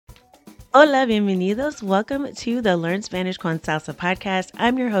Hola, bienvenidos. Welcome to the Learn Spanish con Salsa podcast.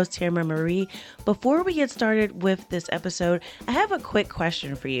 I'm your host, Tamara Marie. Before we get started with this episode, I have a quick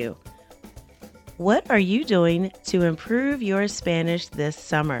question for you. What are you doing to improve your Spanish this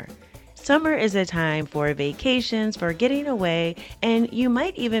summer? Summer is a time for vacations, for getting away, and you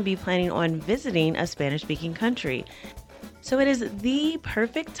might even be planning on visiting a Spanish-speaking country. So it is the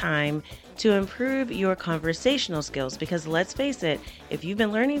perfect time to improve your conversational skills because let's face it, if you've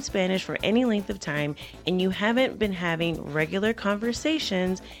been learning Spanish for any length of time and you haven't been having regular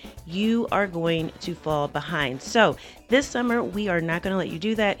conversations, you are going to fall behind. So this summer, we are not going to let you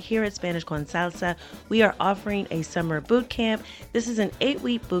do that. Here at Spanish con Salsa, we are offering a summer boot camp. This is an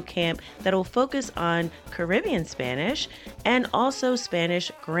 8-week boot camp that will focus on Caribbean Spanish and also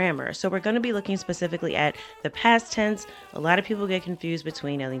Spanish grammar. So we're going to be looking specifically at the past tense. A lot of people get confused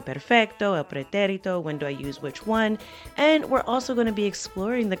between el imperfecto, el pretérito, when do I use which one? And we're also going to be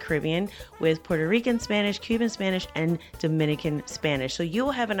exploring the Caribbean with Puerto Rican Spanish, Cuban Spanish, and Dominican Spanish. So you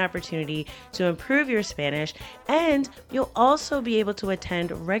will have an opportunity to improve your Spanish, and you'll also be able to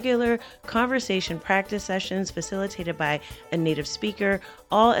attend regular conversation practice sessions facilitated by a native speaker,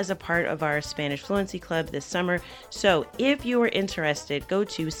 all as a part of our Spanish Fluency Club this summer. So if you are interested, go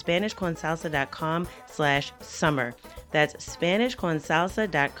to SpanishConSalsa.com/summer. That's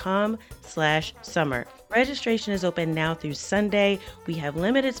SpanishConSalsa.com/summer. Registration is open now through Sunday. We have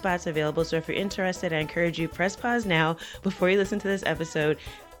limited spots available, so if you're interested, I encourage you press pause now before you listen to this episode.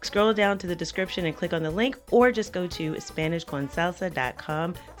 Scroll down to the description and click on the link, or just go to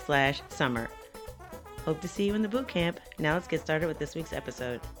SpanishConSalsa.com/summer. Hope to see you in the boot camp. Now let's get started with this week's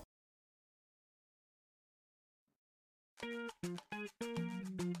episode.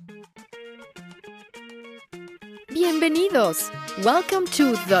 Bienvenidos! Welcome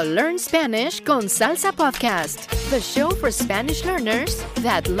to the Learn Spanish con Salsa podcast, the show for Spanish learners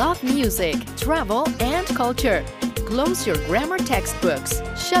that love music, travel, and culture. Close your grammar textbooks,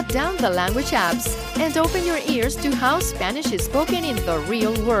 shut down the language apps, and open your ears to how Spanish is spoken in the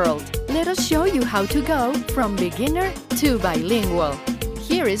real world. Let us show you how to go from beginner to bilingual.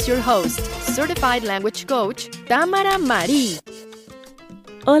 Here is your host, certified language coach, Tamara Marie.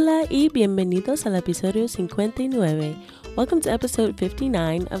 Hola y bienvenidos al episodio 59. Welcome to episode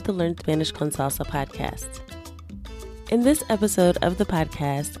 59 of the Learn Spanish con Salsa podcast. In this episode of the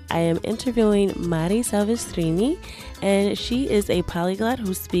podcast, I am interviewing Mari Salvestrini, and she is a polyglot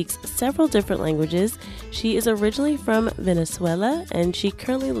who speaks several different languages. She is originally from Venezuela, and she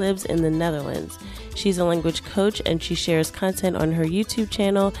currently lives in the Netherlands. She's a language coach, and she shares content on her YouTube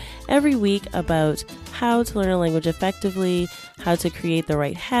channel every week about how to learn a language effectively, how to create the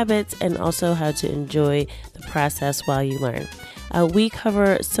right habits, and also how to enjoy the process while you learn. We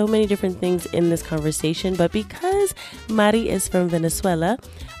cover so many different things in this conversation, but because Mari is from Venezuela,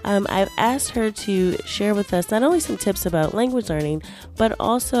 I've asked her to share with us not only some tips about language learning, but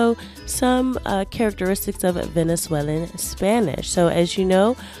also some characteristics of Venezuelan Spanish. So as you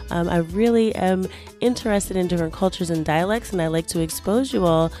know, I really am interested in different cultures and dialects, and I like to expose you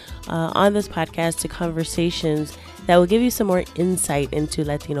all on this podcast to conversations that will give you some more insight into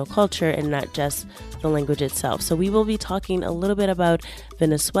Latino culture and not just the language itself. So we will be talking a little bit about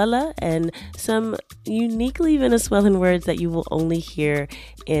Venezuela and some uniquely Venezuelan words that you will only hear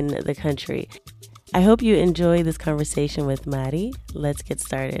in the country. I hope you enjoy this conversation with Mari. Let's get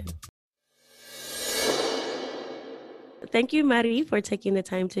started. Thank you, Mari, for taking the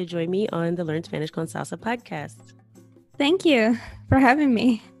time to join me on the Learn Spanish con Salsa podcast. Thank you for having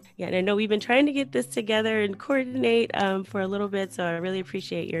me. Yeah, and I know we've been trying to get this together and coordinate for a little bit, so I really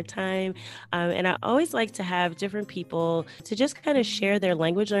appreciate your time. And I always like to have different people to just kind of share their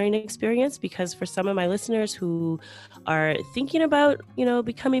language learning experience, because for some of my listeners who are thinking about,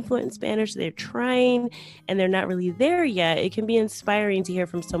 becoming fluent in Spanish, they're trying and they're not really there yet. It can be inspiring to hear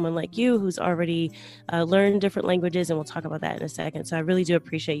from someone like you who's already learned different languages, and we'll talk about that in a second. So I really do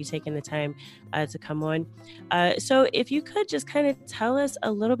appreciate you taking the time to come on. So if you could just kind of tell us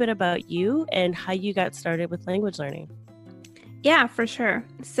a little bit about you and how you got started with language learning. Yeah, for sure.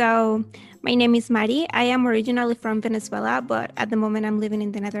 So my name is Mari. I am originally from Venezuela, but at the moment I'm living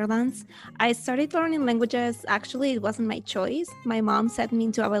in the Netherlands. I started learning languages. Actually, it wasn't my choice. My mom sent me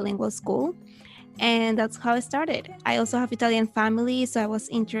into a bilingual school, and that's how I started. I also have Italian family, so I was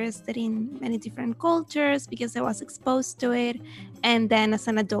interested in many different cultures because I was exposed to it. And then as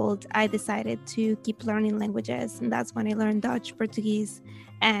an adult, I decided to keep learning languages, and that's when I learned Dutch, Portuguese,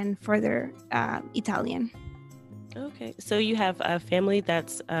 and further Italian. Okay, so you have a family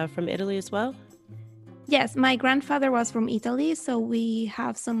that's from Italy as well? Yes, my grandfather was from Italy, so we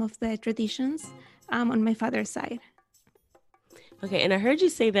have some of the traditions on my father's side. Okay, and I heard you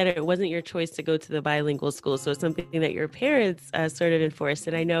say that it wasn't your choice to go to the bilingual school, so it's something that your parents sort of enforced.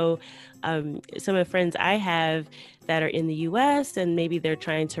 And I know some of the friends I have that are in the U.S. and maybe they're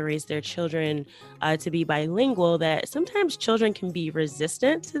trying to raise their children to be bilingual, that sometimes children can be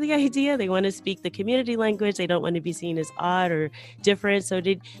resistant to the idea. They want to speak the community language. They don't want to be seen as odd or different. So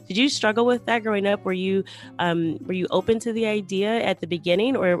did you struggle with that growing up? Were you open to the idea at the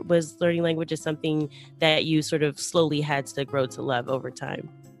beginning, or was learning languages something that you sort of slowly had to grow to love over time?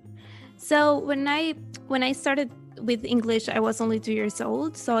 So when I started with English, I was only 2 years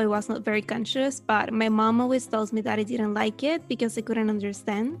old, so I was not very conscious. But my mom always tells me that I didn't like it because I couldn't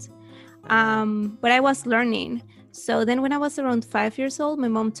understand. But I was learning. So then when I was around 5 years old, my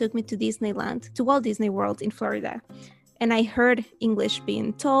mom took me to Disneyland, to Walt Disney World in Florida. And I heard English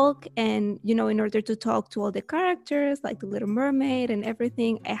being talked. And, in order to talk to all the characters, like the Little Mermaid and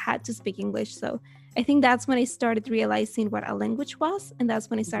everything, I had to speak English. So I think that's when I started realizing what a language was. And that's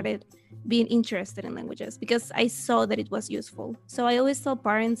when I started being interested in languages, because I saw that it was useful. So I always tell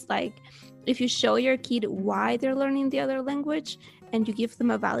parents, like, if you show your kid why they're learning the other language and you give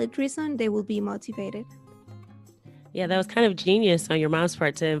them a valid reason, they will be motivated. Yeah, that was kind of genius on your mom's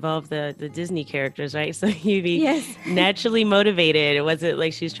part to involve the Disney characters, right? So you'd be naturally motivated. It wasn't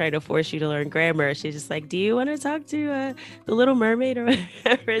like she's trying to force you to learn grammar. She's just like, do you want to talk to the Little Mermaid or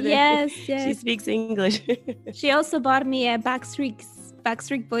whatever? Yes. She speaks English. She also bought me a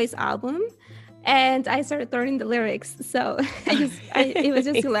Backstreet Boys album, and I started learning the lyrics. So it was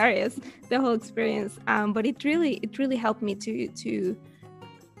just hilarious, the whole experience. But it really helped me to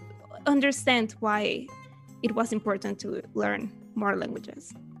understand why it was important to learn more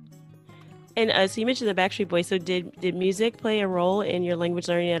languages. And so you mentioned the Backstreet Boys. So did music play a role in your language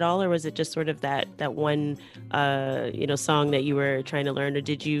learning at all, or was it just sort of that one song that you were trying to learn, or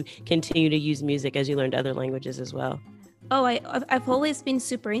did you continue to use music as you learned other languages as well? Oh, I've always been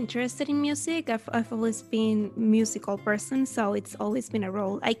super interested in music. I've always been a musical person, so it's always been a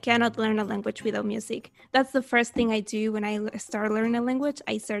role. I cannot learn a language without music. That's the first thing I do when I start learning a language.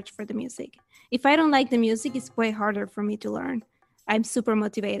 I search for the music. If I don't like the music, it's way harder for me to learn. I'm super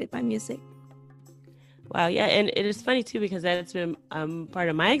motivated by music. Wow, yeah, and it is funny too, because that's been part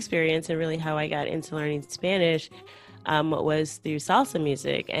of my experience, and really how I got into learning Spanish was through salsa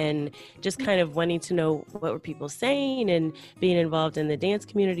music, and just kind of wanting to know what were people saying, and being involved in the dance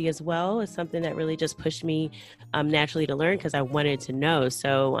community as well is something that really just pushed me naturally to learn, because I wanted to know.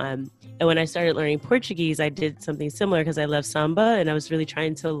 So and when I started learning Portuguese, I did something similar because I love samba, and I was really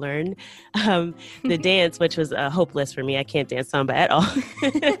trying to learn the dance, which was hopeless for me. I can't dance samba at all.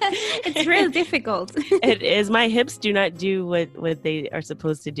 It's really difficult. It is. My hips do not do what they are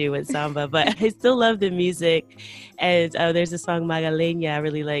supposed to do with samba, but I still love the music. And there's a song Magalena I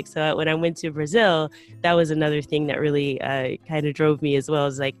really like. So when I went to Brazil, that was another thing that really kind of drove me as well,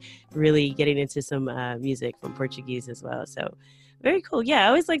 as like really getting into some music from Portuguese as well. So very cool. Yeah, I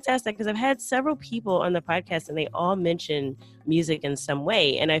always like to ask that because I've had several people on the podcast and they all mention music in some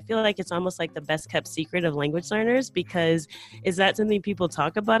way. And I feel like it's almost like the best kept secret of language learners, because is that something people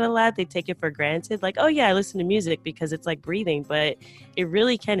talk about a lot? They take it for granted. Like, oh yeah, I listen to music because it's like breathing, but it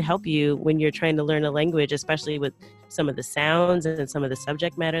really can help you when you're trying to learn a language, especially with some of the sounds and some of the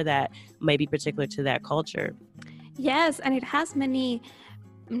subject matter that might be particular to that culture. Yes, and it has many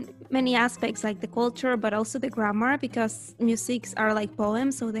aspects, like the culture, but also the grammar, because musics are like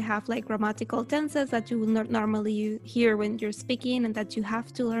poems, so they have like grammatical tenses that you will not normally hear when you're speaking, and that you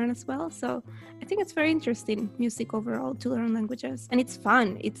have to learn as well. So I think it's very interesting, music overall, to learn languages, and it's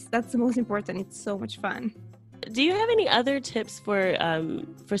fun. That's the most important. It's so much fun. Do you have any other tips for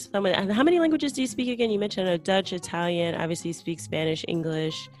someone? How many languages do you speak again? You mentioned Dutch, Italian. Obviously, you speak Spanish,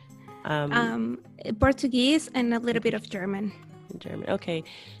 English, Portuguese, and a little bit of German. German. Okay.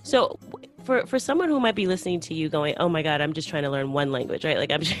 So for someone who might be listening to you going, oh my God, I'm just trying to learn one language, right? Like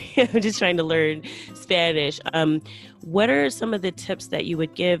I'm just trying to learn Spanish. What are some of the tips that you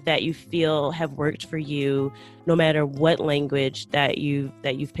would give that you feel have worked for you, no matter what language that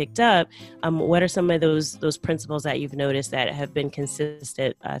you've picked up? What are some of those principles that you've noticed that have been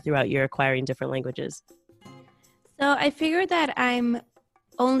consistent throughout your acquiring different languages? So I figured that I'm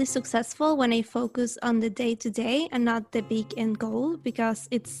only successful when I focus on the day-to-day and not the big end goal, because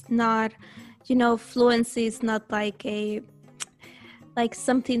it's not, fluency is not like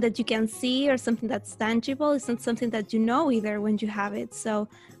something that you can see or something that's tangible. It's not something that you know either when you have it. So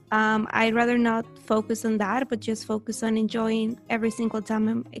I'd rather not focus on that, but just focus on enjoying every single time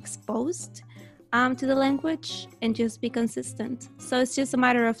I'm exposed to the language, and just be consistent. So it's just a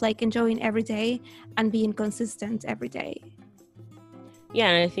matter of like enjoying every day and being consistent every day. Yeah,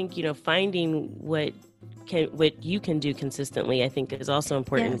 and I think, finding what what you can do consistently, I think is also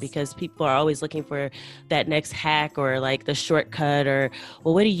important, Yes. because people are always looking for that next hack or like the shortcut, or,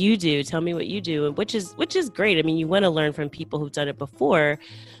 well, what do you do? Tell me what you do. And which is great. I mean, you want to learn from people who've done it before,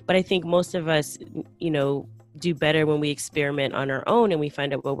 but I think most of us, do better when we experiment on our own and we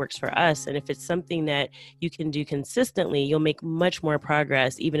find out what works for us. And if it's something that you can do consistently, you'll make much more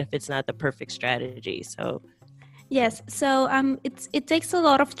progress, even if it's not the perfect strategy. So Yes, so it takes a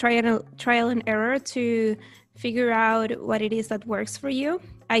lot of trial and error to figure out what it is that works for you.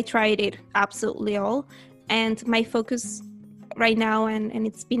 I tried it absolutely all, and my focus right now, and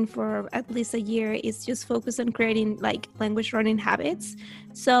it's been for at least a year, is just focus on creating like language learning habits.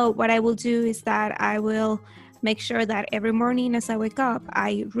 So what I will do is that I will make sure that every morning as I wake up,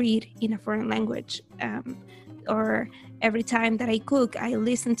 I read in a foreign language, or every time that I cook, I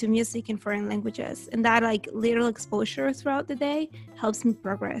listen to music in foreign languages, and that like little exposure throughout the day helps me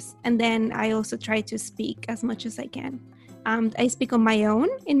progress. And then I also try to speak as much as I can. I speak on my own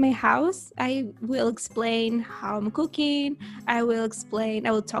in my house. I will explain how I'm cooking. I will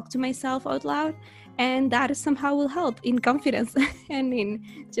talk to myself out loud, and that somehow will help in confidence and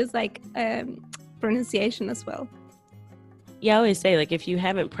in just like pronunciation as well. yeah, I always say, like, if you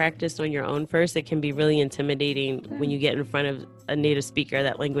haven't practiced on your own first, it can be really intimidating when you get in front of a native speaker of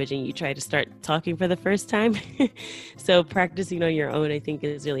that language and you try to start talking for the first time. So practicing on your own, I think,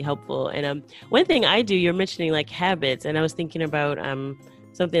 is really helpful. And one thing I do, you're mentioning like habits, and I was thinking about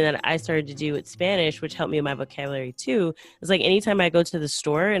something that I started to do with Spanish, which helped me with my vocabulary too. It's like anytime I go to the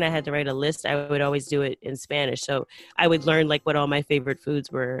store and I had to write a list, I would always do it in Spanish. So I would learn like what all my favorite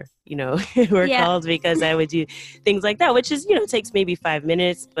foods were, called, because I would do things like that, which is, takes maybe 5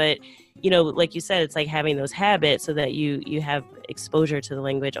 minutes. But, like you said, it's like having those habits so that you have exposure to the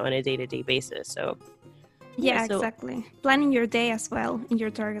language on a day-to-day basis. So yeah, exactly. Planning your day as well in your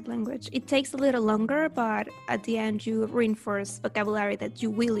target language. It takes a little longer, but at the end you reinforce vocabulary that you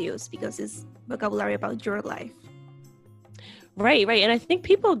will use because it's vocabulary about your life. Right. And I think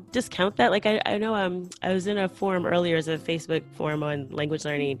people discount that. Like I know I was in a forum earlier, as a Facebook forum on language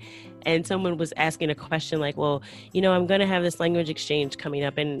learning, and someone was asking a question like, well, I'm going to have this language exchange coming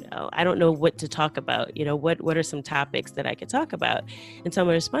up, and I don't know what to talk about. What are some topics that I could talk about? And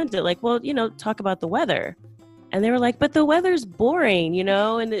someone responded like, well, talk about the weather. And they were like, but the weather's boring,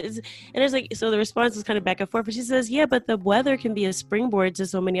 and it's like, so the response is kind of back and forth. But she says, yeah, but the weather can be a springboard to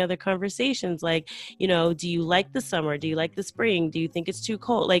so many other conversations. Like, do you like the summer? Do you like the spring? Do you think it's too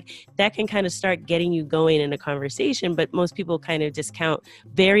cold? Like, that can kind of start getting you going in a conversation. But most people kind of discount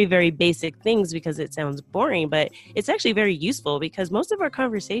very, very basic things because it sounds boring. But it's actually very useful, because most of our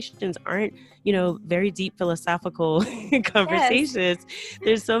conversations aren't, very deep philosophical conversations. Yes.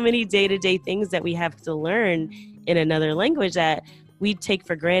 There's so many day-to-day things that we have to learn in another language that we take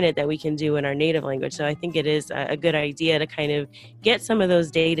for granted that we can do in our native language. So I think it is a good idea to kind of get some of those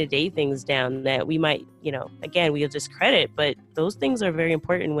day-to-day things down that we might, again, we'll discredit, but those things are very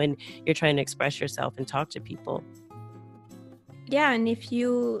important when you're trying to express yourself and talk to people. Yeah, and if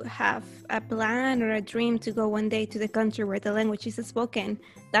you have a plan or a dream to go one day to the country where the language is spoken,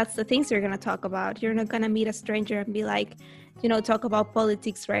 that's the things you're going to talk about. You're not going to meet a stranger and be like, talk about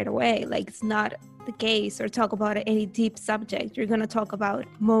politics right away. Like, it's not the case, or talk about any deep subject. You're going to talk about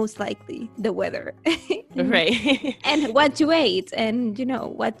most likely the weather. Right. And what you ate and,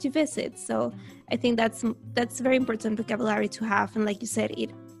 what you visit. So I think that's very important vocabulary to have. And like you said,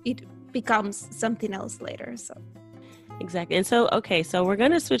 it becomes something else later. So. Exactly. And so we're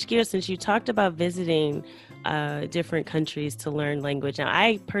going to switch gears, since you talked about visiting different countries to learn language. Now,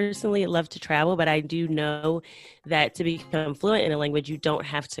 I personally love to travel, but I do know that to become fluent in a language, you don't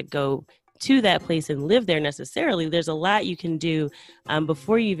have to go to that place and live there necessarily. There's a lot you can do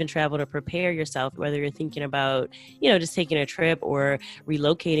before you even travel to prepare yourself, whether you're thinking about, just taking a trip or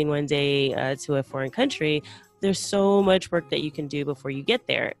relocating one day to a foreign country. There's so much work that you can do before you get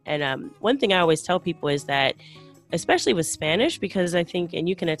there. And one thing I always tell people is that, especially with Spanish, because I think, and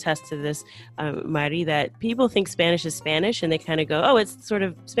you can attest to this, Mari, that people think Spanish is Spanish and they kind of go, oh, it's sort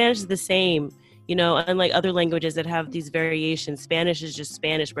of, Spanish is the same, unlike other languages that have these variations. Spanish is just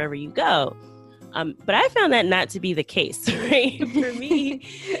Spanish wherever you go. But I found that not to be the case, right?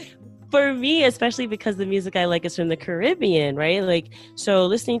 For me, especially because the music I like is from the Caribbean, right? Like, so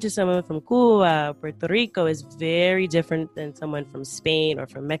listening to someone from Cuba, Puerto Rico is very different than someone from Spain or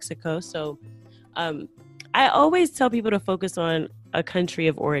from Mexico. So, I always tell people to focus on a country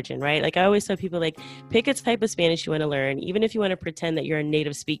of origin, right? Like I always tell people, like, pick a type of Spanish you want to learn. Even if you want to pretend that you're a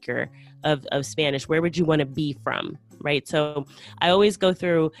native speaker of Spanish, where would you want to be from, right? So I always go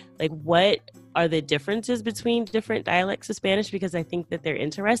through, like, what are the differences between different dialects of Spanish, because I think that they're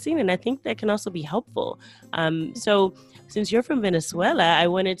interesting, and I think that can also be helpful. So since you're from Venezuela, I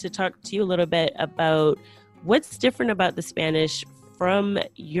wanted to talk to you a little bit about what's different about the Spanish from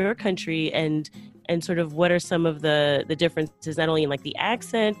your country, and sort of what are some of the differences, not only in like the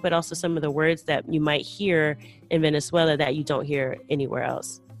accent, but also some of the words that you might hear in Venezuela that you don't hear anywhere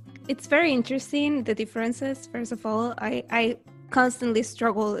else. It's very interesting, the differences. First of all, I constantly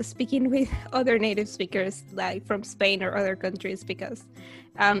struggle speaking with other native speakers, like from Spain or other countries, because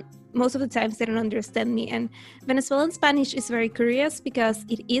most of the times they don't understand me. And Venezuelan Spanish is very curious because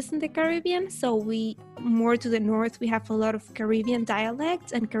it is in the Caribbean. So we, more to the north, we have a lot of Caribbean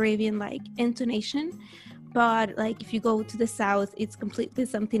dialects and Caribbean like intonation. But like if you go to the south, it's completely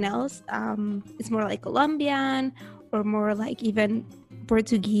something else. It's more like Colombian or more like even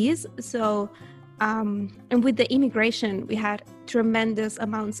Portuguese. So and with the immigration, we had tremendous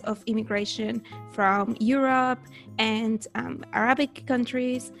amounts of immigration from Europe and Arabic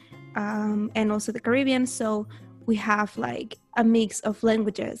countries, and also the Caribbean. So we have like a mix of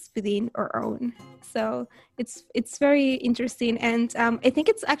languages within our own. So it's very interesting, and I think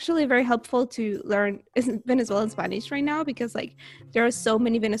it's actually very helpful to learn Venezuelan Spanish right now, because like there are so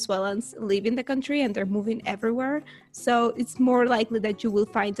many Venezuelans living the country and they're moving everywhere. So it's more likely that you will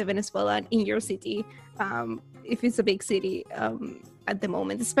find a Venezuelan in your city, if it's a big city at the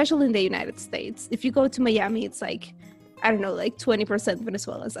moment, especially in the United States. If you go to Miami, it's like, I don't know, like 20%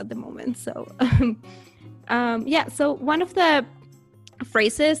 Venezuelans at the moment. So yeah, so one of the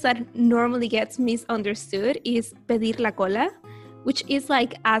phrases that normally gets misunderstood is pedir la cola, which is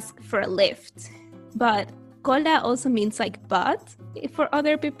like ask for a lift. But cola also means like butt for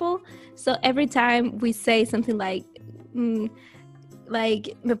other people. So every time we say something like me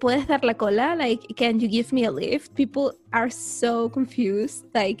puedes dar la cola, like can you give me a lift, people are so confused,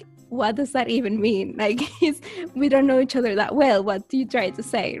 like what does that even mean? Like we don't know each other that well. What do you try to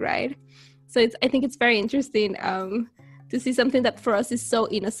say, right? So I think it's very interesting to see something that for us is so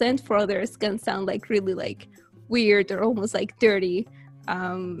innocent, for others can sound like really like weird or almost like dirty.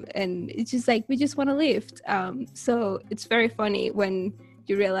 And it's just like, we just want to lift. So it's very funny when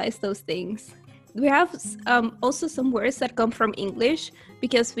you realize those things. We have also some words that come from English,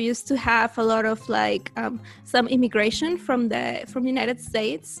 because we used to have a lot of like some immigration from the United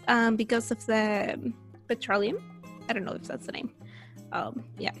States because of the petroleum. I don't know if that's the name.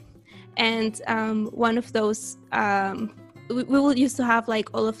 Yeah. And one of those, we will used to have like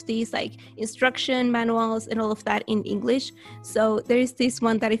all of these like instruction manuals and all of that in English. So there is this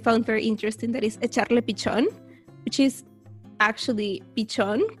one that I found very interesting, that is echarle pichón, which is actually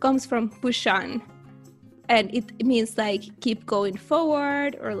pichón comes from push on, and it means like keep going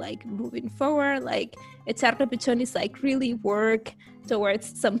forward or like moving forward. Like echarle pichón is like really work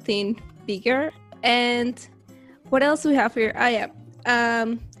towards something bigger. And what else we have here?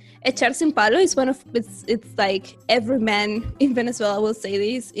 Echar sin palo is one of, it's like every man in Venezuela will say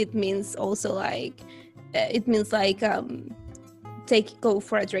this. It means also like, go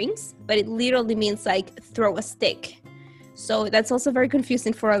for a drinks, but it literally means like throw a stick. So that's also very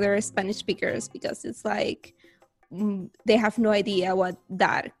confusing for other Spanish speakers, because it's like they have no idea what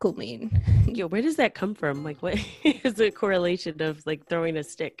that could mean. Yo, where does that come from? Like, what is the correlation of like throwing a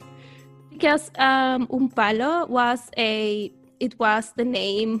stick? Because un palo was the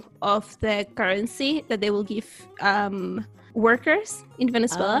name of the currency that they will give workers in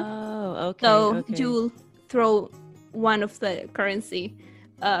Venezuela. Oh, okay. So you'll throw one of the currency.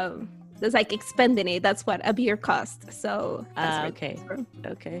 That's like expending it. That's what a beer costs. So that's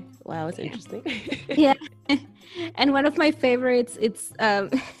okay. Wow, it's interesting. Yeah. And one of my favorites, it's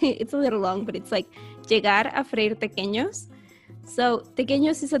it's a little long, but it's like llegar a freír tequeños. So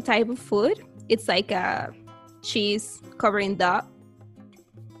tequeños is a type of food. It's like a cheese covering dough.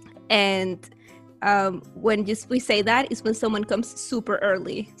 And when we say that is when someone comes super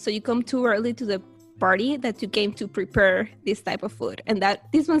early. So you come too early to the party that you came to prepare this type of food. And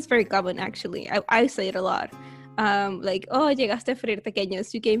this one's very common, actually. I say it a lot. Like, oh, llegaste a freír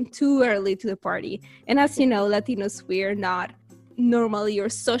tequeños. You came too early to the party. And as you know, Latinos, we're not normally or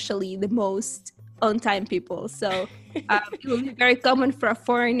socially the most on-time people. So It will be very common for a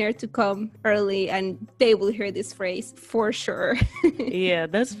foreigner to come early and they will hear this phrase for sure. Yeah,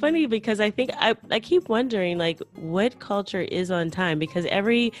 that's funny because I think I keep wondering like what culture is on time because I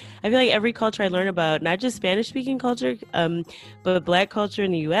feel like every culture I learn about, not just Spanish speaking culture, but Black culture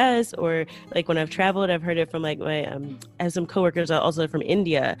in the US, or like when I've traveled, I've heard it from like my I have some coworkers also from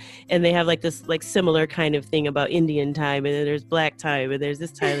India, and they have like this like similar kind of thing about Indian time, and then there's Black time, and there's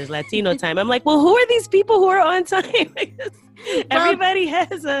this time, there's Latino time. I'm like, well, who are these people who are on time? Everybody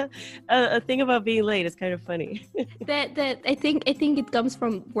has a thing about being late. It's kind of funny. that I think it comes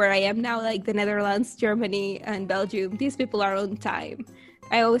from where I am now, like the Netherlands, Germany, and Belgium. These people are on time.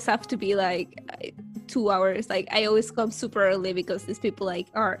 I always have to be like 2 hours. Like I always come super early because these people like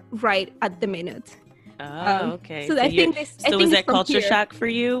are right at the minute. Oh, okay. So I think this. So was that culture shock for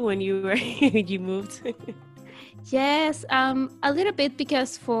you when you were you moved? Yes, a little bit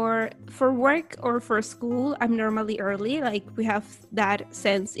because for work or for school, I'm normally early. Like we have that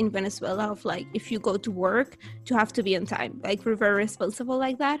sense in Venezuela of like if you go to work, you have to be on time. Like we're very responsible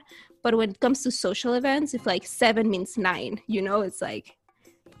like that. But when it comes to social events, if like 7 means 9, it's like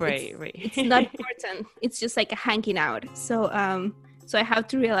right. It's not important. It's just like a hanging out. So I have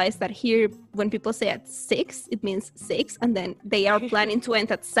to realize that here, when people say at 6, it means 6, and then they are planning to end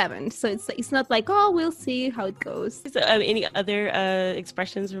at 7. So it's not like, oh, we'll see how it goes. So, any other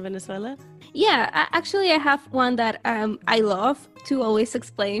expressions from Venezuela? Yeah, actually, I have one that I love to always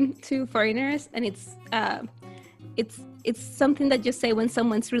explain to foreigners, and it's something that you say when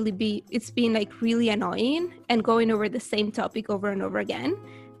someone's it's being like really annoying and going over the same topic over and over again,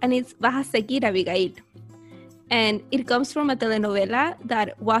 and it's "Vas a seguir, Abigail." And it comes from a telenovela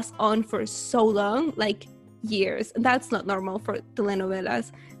that was on for so long, like years. And that's not normal for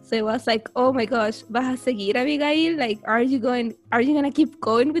telenovelas. So it was like, oh my gosh, vas a seguir, Abigail? Like, are you going to keep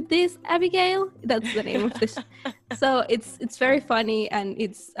going with this, Abigail? That's the name of the show. So it's very funny. And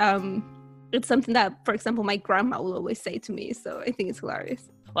it's something that, for example, my grandma will always say to me. So I think it's hilarious.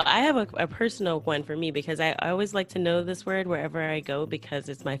 Well, I have a personal one for me because I always like to know this word wherever I go because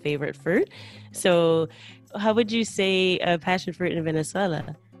it's my favorite fruit. So how would you say passion fruit in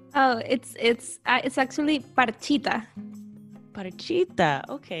Venezuela? Oh, it's actually parchita. Parchita,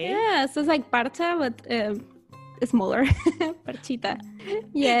 okay. Yeah, so it's like parcha, but smaller. Parchita.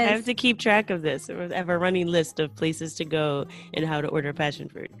 Yes. I have to keep track of this. I have a running list of places to go and how to order passion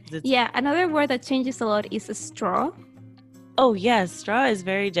fruit. Yeah, another word that changes a lot is a straw. Oh, yes. Straw is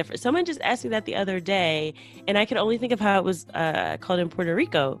very different. Someone just asked me that the other day, and I could only think of how it was called in Puerto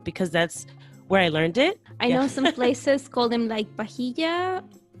Rico because that's where I learned it. I know some places call them like pajilla.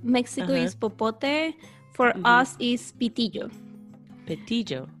 Mexico is popote. For us is pitillo.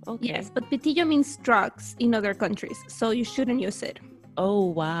 Pitillo. Okay. Yes, but pitillo means drugs in other countries, so you shouldn't use it. Oh,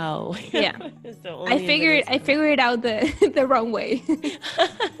 wow. Yeah. So I figured it out the wrong way.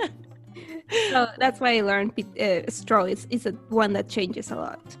 So that's why I learned straw is a one that changes a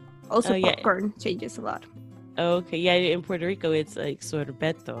lot. Also, popcorn changes a lot. Okay, yeah, in Puerto Rico, it's like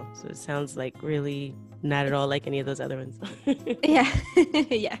sorbeto. So it sounds like really not at all like any of those other ones. Yeah,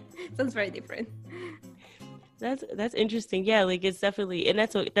 yeah, sounds very different. That's interesting. Yeah, like it's definitely, and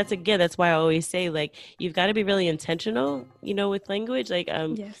that's why I always say like you've got to be really intentional, with language, like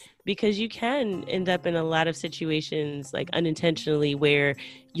yes. Because you can end up in a lot of situations like unintentionally where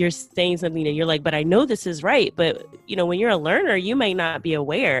you're saying something and you're like, but I know this is right, but when you're a learner, you may not be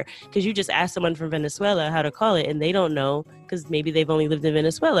aware because you just ask someone from Venezuela how to call it and they don't know because maybe they've only lived in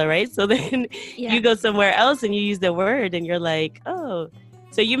Venezuela, right? So then you go somewhere else and you use the word and you're like, oh.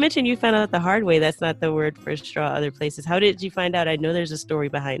 So you mentioned you found out the hard way. That's not the word for straw other places. How did you find out? I know there's a story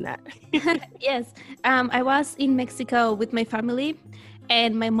behind that. Yes. I was in Mexico with my family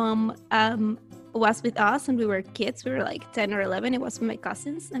and my mom was with us and we were kids. We were like 10 or 11. It was with my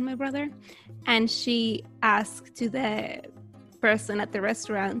cousins and my brother. And she asked to the person at the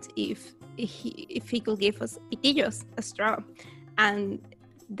restaurant if he could give us pitillos, a straw. And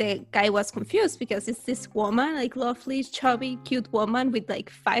the guy was confused because it's this woman, like lovely, chubby, cute woman with like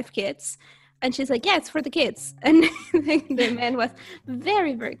 5 kids. And she's like, yeah, it's for the kids. And the man was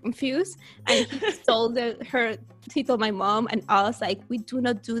very, very confused. And he told my mom and us, like, we do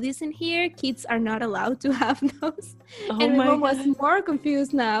not do this in here. Kids are not allowed to have those. Oh, and my mom was more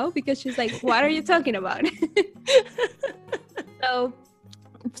confused now because she's like, what are you talking about? So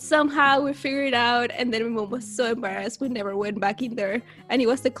somehow we figured it out, and then my mom was so embarrassed we never went back in there, and it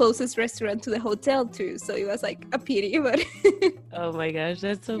was the closest restaurant to the hotel too, so it was like a pity. But oh my gosh,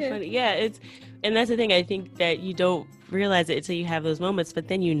 that's so funny. Yeah, And that's the thing. I think that you don't realize it until you have those moments, but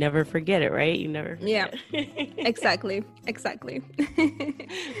then you never forget it, right? You never forget. Yeah, exactly.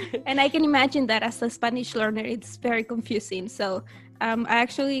 And I can imagine that as a Spanish learner, it's very confusing. So I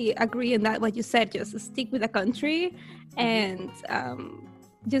actually agree on that, what you said, just stick with the country and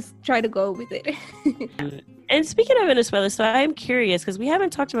just try to go with it. And speaking of Venezuela, so I'm curious because we haven't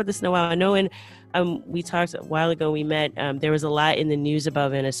talked about this in a while. I know when we talked a while ago, we met, there was a lot in the news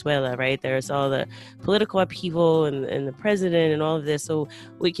about Venezuela, right? There's all the political upheaval and the president and all of this. So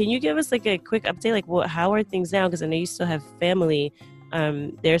can you give us like a quick update? Like, how are things now? Because I know you still have family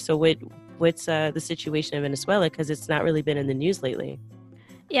there. So what's the situation in Venezuela? Because it's not really been in the news lately.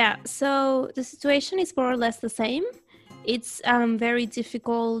 Yeah, so the situation is more or less the same. It's very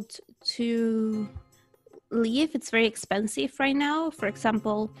difficult to live. It's very expensive right now. For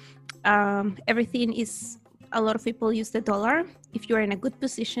example, everything is, a lot of people use the dollar. If you're in a good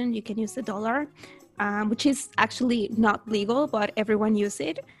position, you can use the dollar, which is actually not legal, but everyone uses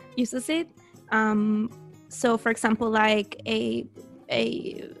it. So for example, like a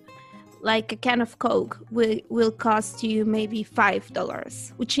can of Coke will cost you maybe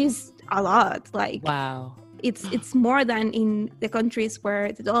 $5, which is a lot. Like, wow. It's more than in the countries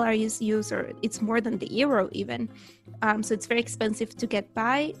where the dollar is used, or it's more than the euro even. So it's very expensive to get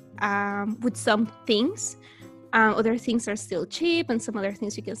by with some things. Other things are still cheap, and some other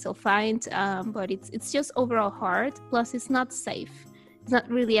things you can still find. But it's just overall hard. Plus, it's not safe. It's not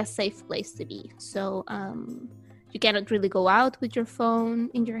really a safe place to be. So you cannot really go out with your phone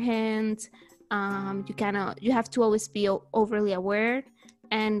in your hand. You have to always be overly aware.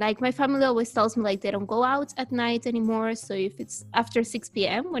 And like my family always tells me, like, they don't go out at night anymore. So if it's after 6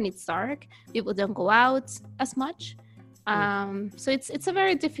 p.m. when it's dark, people don't go out as much. So it's a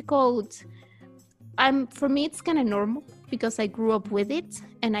very difficult. For me, it's kind of normal because I grew up with it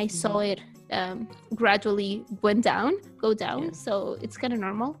and I saw it gradually go down. Yeah. So it's kind of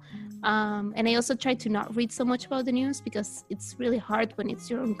normal. And I also try to not read so much about the news because it's really hard when it's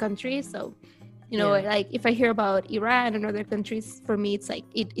your own country. So, like if I hear about Iran and other countries, for me, it's like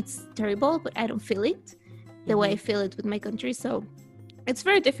it's terrible, but I don't feel it the way I feel it with my country. So it's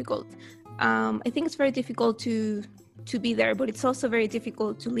very difficult. I think it's very difficult to be there, but it's also very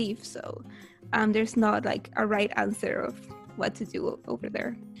difficult to leave. So there's not like a right answer of what to do over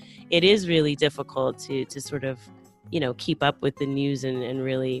there. It is really difficult to sort of, keep up with the news and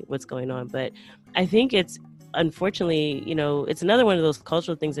really what's going on. But I think it's, unfortunately, it's another one of those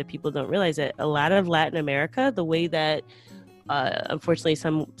cultural things that people don't realize, that a lot of Latin America, the way that, unfortunately,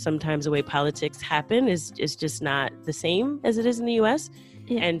 sometimes the way politics happen is just not the same as it is in the U.S.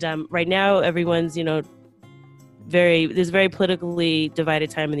 Yeah. And right now, everyone's, there's very politically divided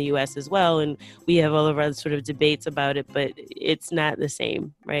time in the U.S. as well, and we have all of our sort of debates about it, but it's not the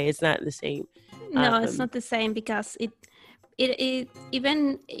same, right? It's not the same. No, it's not the same because it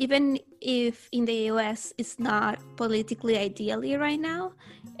even if in the US it's not politically ideally right now,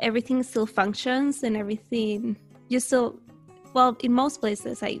 everything still functions and everything in most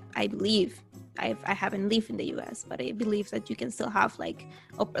places I believe, I haven't lived in the US, but I believe that you can still have like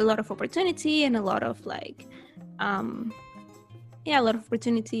a lot of opportunity and a lot of like a lot of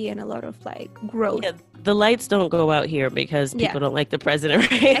opportunity and a lot of like growth. Yeah, the lights don't go out here because people don't like the president,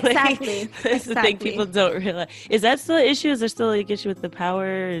 right? Exactly. That's the thing people don't realize. Is that still an issue? Is there still an issue with the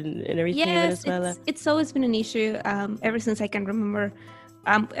power and everything in Venezuela? It's always been an issue ever since I can remember.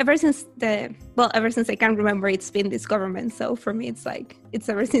 Ever since I can remember, it's been this government. So for me, it's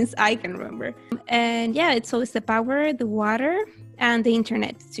ever since I can remember. And yeah, it's always the power, the water, and the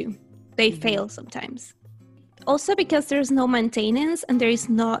internet too. They fail sometimes. Also because there's no maintenance and there is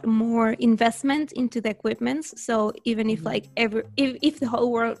not more investment into the equipment. So even if if the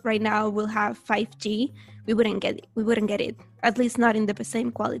whole world right now will have 5G, we wouldn't get it. At least not in the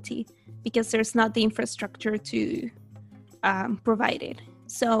same quality because there's not the infrastructure to provide it.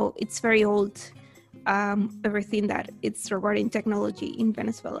 So it's very old, everything that it's regarding technology in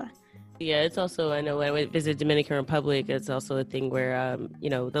Venezuela. Yeah, it's also, I know when I went visit Dominican Republic, it's also a thing where,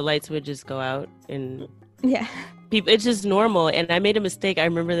 the lights would just go out and it's just normal. And I made a mistake. I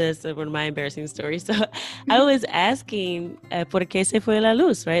remember this, one of my embarrassing stories. So I was asking, ¿por qué se fue la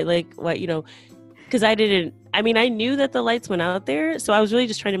luz? Right? Like, what, because I knew that the lights went out there. So I was really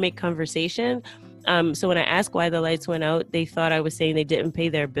just trying to make conversation. So when I asked why the lights went out, they thought I was saying they didn't pay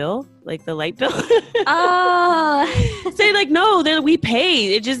their bill, like the light bill. Oh. Say like, no, we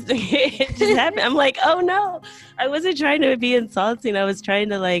paid. It just happened. I'm like, oh no, I wasn't trying to be insulting. I was trying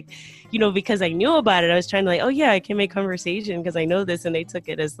to because I knew about it, I was trying to like, oh yeah, I can make conversation because I know this. And they took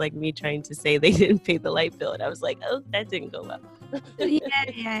it as like me trying to say they didn't pay the light bill. And I was like, oh, that didn't go well.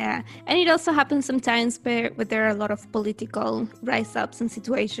 Yeah. And it also happens sometimes where there are a lot of political rise-ups and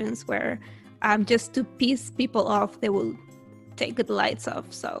situations where just to piss people off, they will take the lights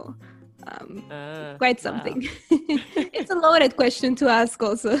off. So quite something. Wow. It's a loaded question to ask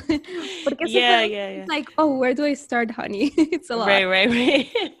also. It's like, oh, where do I start, honey? It's a lot. Right.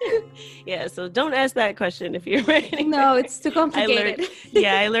 Yeah, so don't ask that question if you're ready. No, it's too complicated.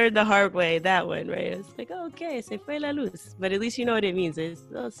 I learned the hard way, that one, right? It's like, oh, okay, se fue la luz. But at least you know what it means. It's,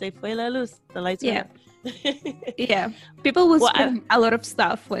 oh, se fue la luz. The lights went up. Yeah. People will scream a lot of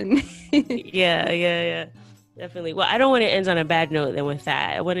stuff when... Yeah. Definitely. Well, I don't want to end on a bad note then with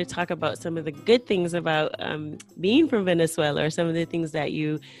that. I want to talk about some of the good things about being from Venezuela, or some of the things that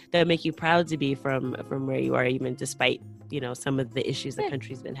make you proud to be from where you are, even despite, some of the issues the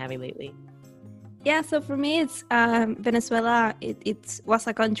country's been having lately. Yeah, so for me, it's Venezuela. It was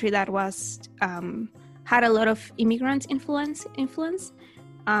a country that had a lot of immigrant influence.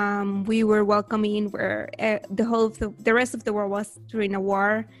 We were welcoming where the rest of the world was during a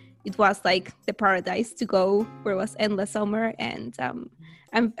war. It was like the paradise to go, where it was endless summer, and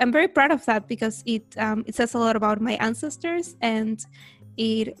I'm very proud of that because it says a lot about my ancestors, and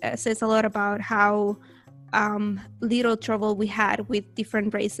it says a lot about how little trouble we had with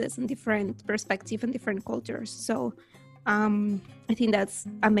different races and different perspectives and different cultures. So I think that's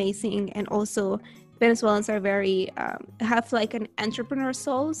amazing, and also Venezuelans are very have like an entrepreneur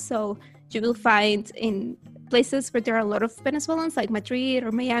soul. So you will find in places where there are a lot of Venezuelans, like Madrid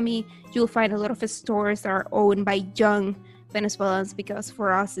or Miami, you'll find a lot of stores that are owned by young Venezuelans, because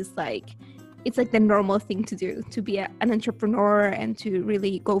for us it's like the normal thing to do, to be an entrepreneur and to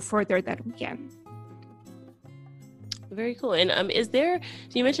really go further than we can. Very cool. And so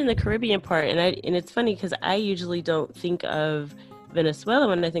you mentioned the Caribbean part, and it's funny because I usually don't think of Venezuela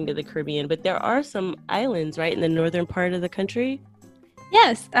when I think of the Caribbean, but there are some islands right in the northern part of the country.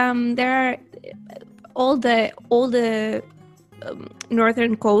 Yes, there are all the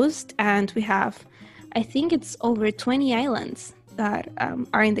northern coast, and we have, I think it's over 20 islands that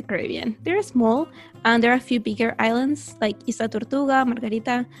are in the Caribbean. They're small, and there are a few bigger islands like Isla Tortuga,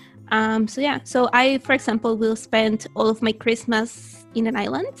 Margarita. So I, for example, will spend all of my Christmas in an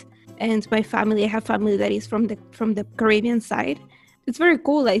island, and I have family that is from the Caribbean side. It's very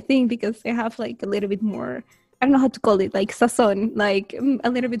cool, I think, because they have like a little bit more, I don't know how to call it, like sazon, like a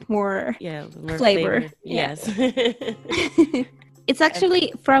little bit more, more flavor. Yes. It's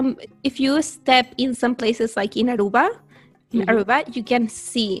actually if you step in some places like in Aruba, you can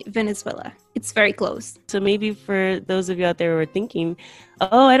see Venezuela. It's very close. So maybe for those of you out there who are thinking,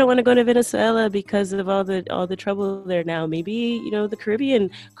 oh, I don't want to go to Venezuela because of all the trouble there now, maybe, the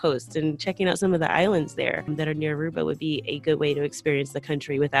Caribbean coast and checking out some of the islands there that are near Aruba would be a good way to experience the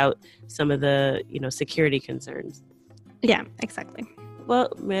country without some of the, security concerns. Yeah, exactly.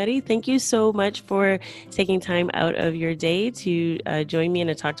 Well, Mari, thank you so much for taking time out of your day to join me and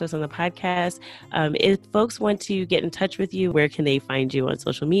to talk to us on the podcast. If folks want to get in touch with you, where can they find you on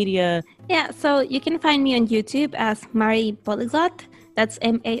social media? Yeah, so you can find me on YouTube as Mari Polyglot. That's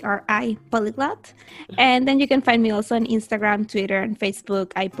Mari Polyglot. And then you can find me also on Instagram, Twitter, and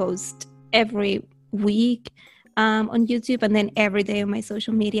Facebook. I post every week on YouTube, and then every day on my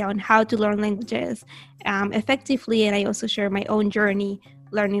social media on how to learn languages effectively. And I also share my own journey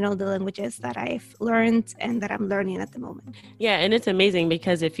learning all the languages that I've learned and that I'm learning at the moment. Yeah, and it's amazing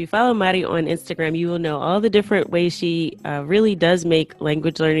because if you follow Mari on Instagram, you will know all the different ways she really does make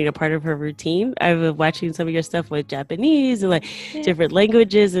language learning a part of her routine. I've been watching some of your stuff with Japanese and different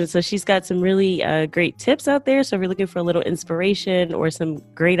languages, and so she's got some really great tips out there. So if you're looking for a little inspiration or some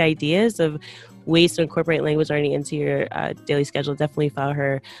great ideas of ways to incorporate language learning into your daily schedule, definitely follow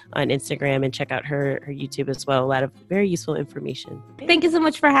her on Instagram and check out her YouTube as well. A lot of very useful information. Thank you so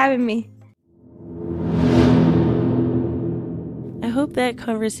much for having me. I hope that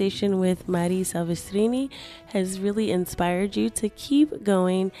conversation with Mari Silvestrini has really inspired you to keep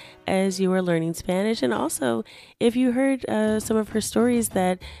going as you are learning Spanish. And also, if you heard some of her stories,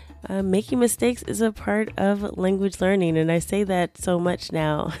 that making mistakes is a part of language learning. And I say that so much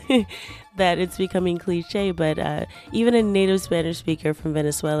now that it's becoming cliche, but even a native Spanish speaker from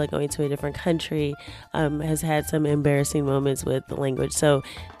Venezuela going to a different country has had some embarrassing moments with the language. So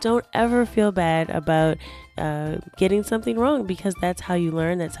don't ever feel bad about getting something wrong, because that's how you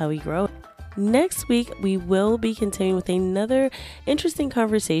learn, that's how we grow. Next week, we will be continuing with another interesting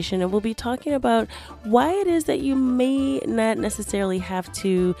conversation, and we'll be talking about why it is that you may not necessarily have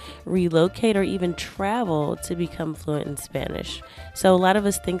to relocate or even travel to become fluent in Spanish. So a lot of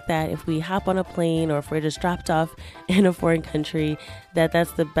us think that if we hop on a plane or if we're just dropped off in a foreign country,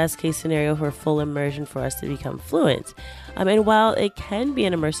 that's the best case scenario for full immersion for us to become fluent. And while it can be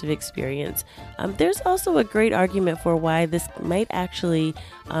an immersive experience, there's also a great argument for why this might actually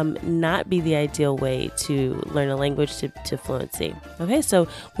not be the ideal way to learn a language to fluency. Okay, so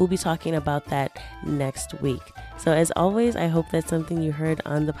we'll be talking about that next week. So as always, I hope that something you heard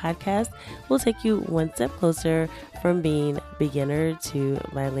on the podcast will take you one step closer from being beginner to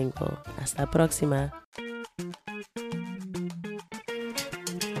bilingual. Hasta la próxima.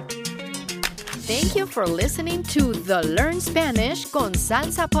 Thank you for listening to the Learn Spanish con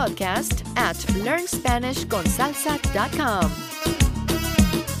Salsa podcast at learnspanishconsalsa.com.